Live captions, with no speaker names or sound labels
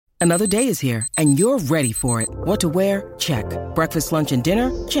Another day is here, and you're ready for it. What to wear? Check. Breakfast, lunch, and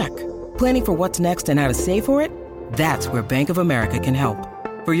dinner? Check. Planning for what's next and how to save for it? That's where Bank of America can help.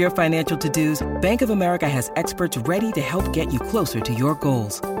 For your financial to-dos, Bank of America has experts ready to help get you closer to your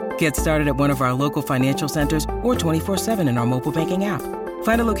goals. Get started at one of our local financial centers or 24/7 in our mobile banking app.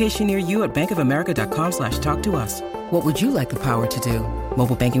 Find a location near you at bankofamerica.com/talktous. What would you like the power to do?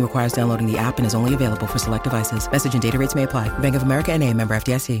 Mobile banking requires downloading the app and is only available for select devices. Message and data rates may apply. Bank of America N.A., member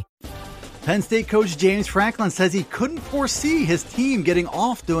FDIC. Penn State coach James Franklin says he couldn't foresee his team getting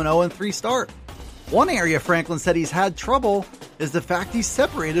off to an 0-3 start. One area Franklin said he's had trouble is the fact he's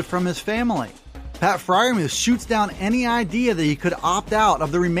separated from his family. Pat Freiermuth shoots down any idea that he could opt out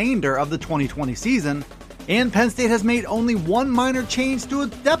of the remainder of the 2020 season, and Penn State has made only one minor change to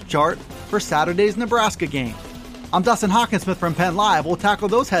its depth chart for Saturday's Nebraska game. I'm Dustin Hawkinsmith from Penn Live. We'll tackle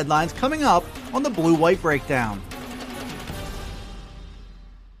those headlines coming up on the Blue White Breakdown.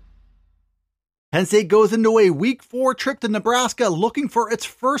 Penn State goes into a Week 4 trip to Nebraska looking for its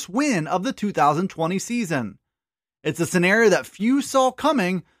first win of the 2020 season. It's a scenario that few saw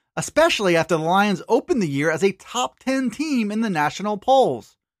coming, especially after the Lions opened the year as a top 10 team in the national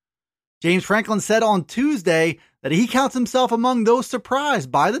polls. James Franklin said on Tuesday that he counts himself among those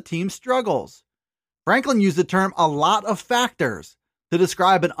surprised by the team's struggles. Franklin used the term "a lot of factors" to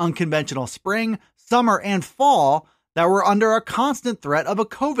describe an unconventional spring, summer, and fall that were under a constant threat of a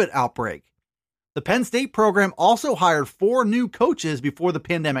COVID outbreak. The Penn State program also hired 4 new coaches before the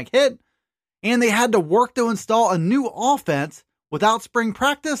pandemic hit, and they had to work to install a new offense without spring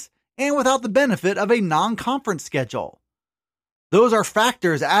practice and without the benefit of a non-conference schedule. Those are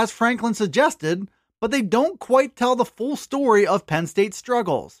factors, as Franklin suggested, but they don't quite tell the full story of Penn State's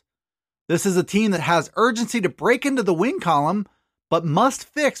struggles. This is a team that has urgency to break into the win column, but must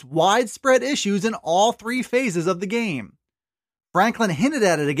fix widespread issues in all 3 phases of the game. Franklin hinted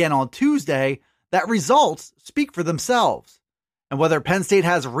at it again on Tuesday that results speak for themselves. And whether Penn State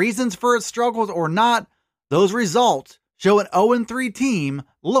has reasons for its struggles or not, those results show an 0-3 team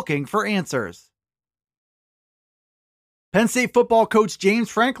looking for answers. Penn State football coach James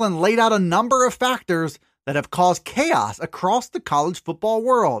Franklin laid out a number of factors that have caused chaos across the college football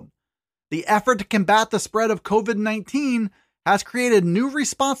world. The effort to combat the spread of COVID-19 has created new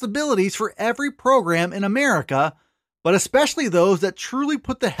responsibilities for every program in America, but especially those that truly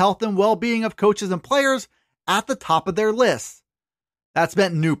put the health and well-being of coaches and players at the top of their lists. That's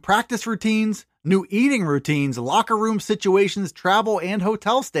meant new practice routines, new eating routines, locker room situations, travel, and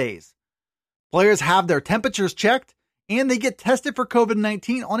hotel stays. Players have their temperatures checked, and they get tested for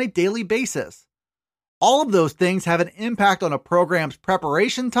COVID-19 on a daily basis. All of those things have an impact on a program's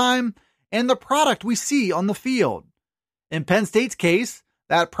preparation time and the product we see on the field. In Penn State's case,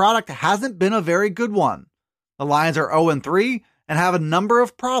 that product hasn't been a very good one. The Lions are 0-3 and have a number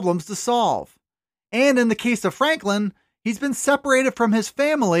of problems to solve. And in the case of Franklin, he's been separated from his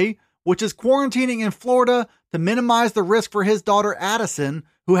family, which is quarantining in Florida to minimize the risk for his daughter Addison,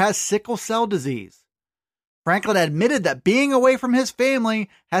 who has sickle cell disease. Franklin admitted that being away from his family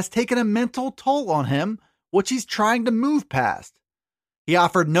has taken a mental toll on him, which he's trying to move past. He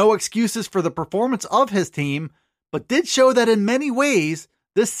offered no excuses for the performance of his team, but did show that in many ways,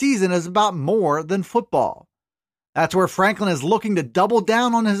 this season is about more than football. That's where Franklin is looking to double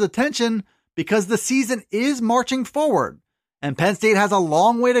down on his attention because the season is marching forward, and Penn State has a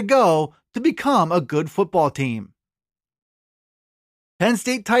long way to go to become a good football team. Penn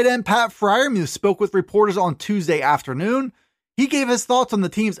State tight end Pat Freiermuth spoke with reporters on Tuesday afternoon. He gave his thoughts on the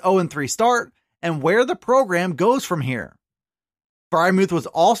team's 0-3 start and where the program goes from here. Freiermuth was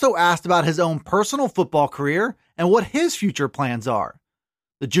also asked about his own personal football career and what his future plans are.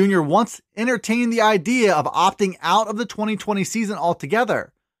 The junior once entertained the idea of opting out of the 2020 season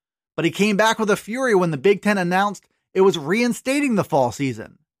altogether, but he came back with a fury when the Big Ten announced it was reinstating the fall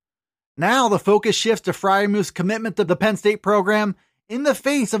season. Now the focus shifts to Freiermuth's commitment to the Penn State program in the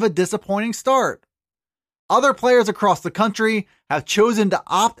face of a disappointing start. Other players across the country have chosen to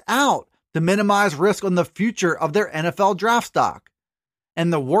opt out to minimize risk on the future of their NFL draft stock.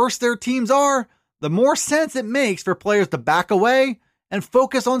 And the worse their teams are, the more sense it makes for players to back away and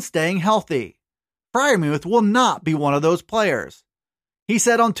focus on staying healthy. Freiermuth will not be one of those players. He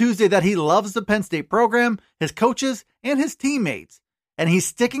said on Tuesday that he loves the Penn State program, his coaches, and his teammates, and he's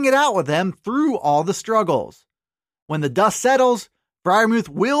sticking it out with them through all the struggles. When the dust settles, Freiermuth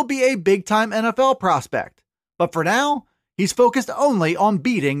will be a big-time NFL prospect, but for now, he's focused only on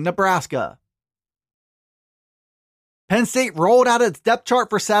beating Nebraska. Penn State rolled out its depth chart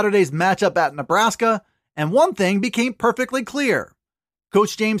for Saturday's matchup at Nebraska, and one thing became perfectly clear.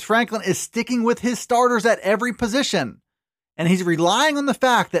 Coach James Franklin is sticking with his starters at every position, and he's relying on the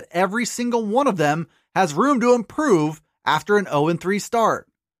fact that every single one of them has room to improve after an 0-3 start.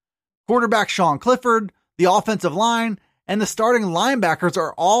 Quarterback Sean Clifford, the offensive line, and the starting linebackers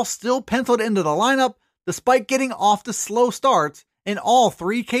are all still penciled into the lineup despite getting off to slow starts in all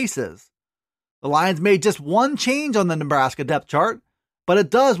three cases. The Lions made just one change on the Nebraska depth chart, but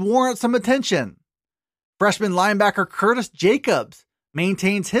it does warrant some attention. Freshman linebacker Curtis Jacobs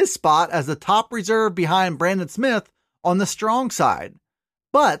maintains his spot as the top reserve behind Brandon Smith on the strong side,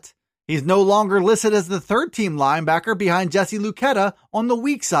 but he's no longer listed as the third-team linebacker behind Jesse Luketa on the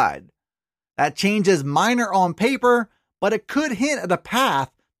weak side. That change is minor on paper, but it could hint at a path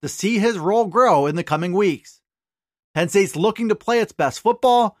to see his role grow in the coming weeks. Penn State's looking to play its best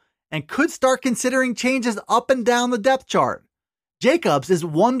football and could start considering changes up and down the depth chart. Jacobs is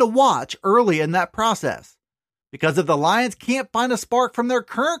one to watch early in that process, because if the Lions can't find a spark from their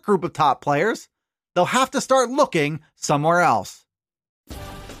current group of top players, they'll have to start looking somewhere else.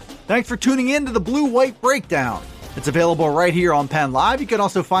 Thanks for tuning in to the Blue White Breakdown. It's available right here on Penn Live. You can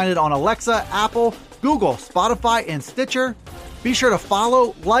also find it on Alexa, Apple, Google, Spotify, and Stitcher. Be sure to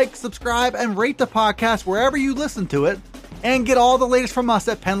follow, like, subscribe, and rate the podcast wherever you listen to it, and get all the latest from us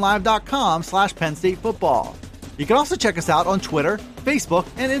at PennLive.com/Penn State Football. You can also check us out on Twitter, Facebook,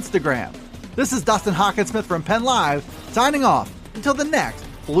 and Instagram. This is Dustin Hockensmith from Penn Live, signing off until the next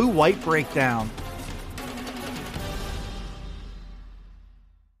Blue White Breakdown.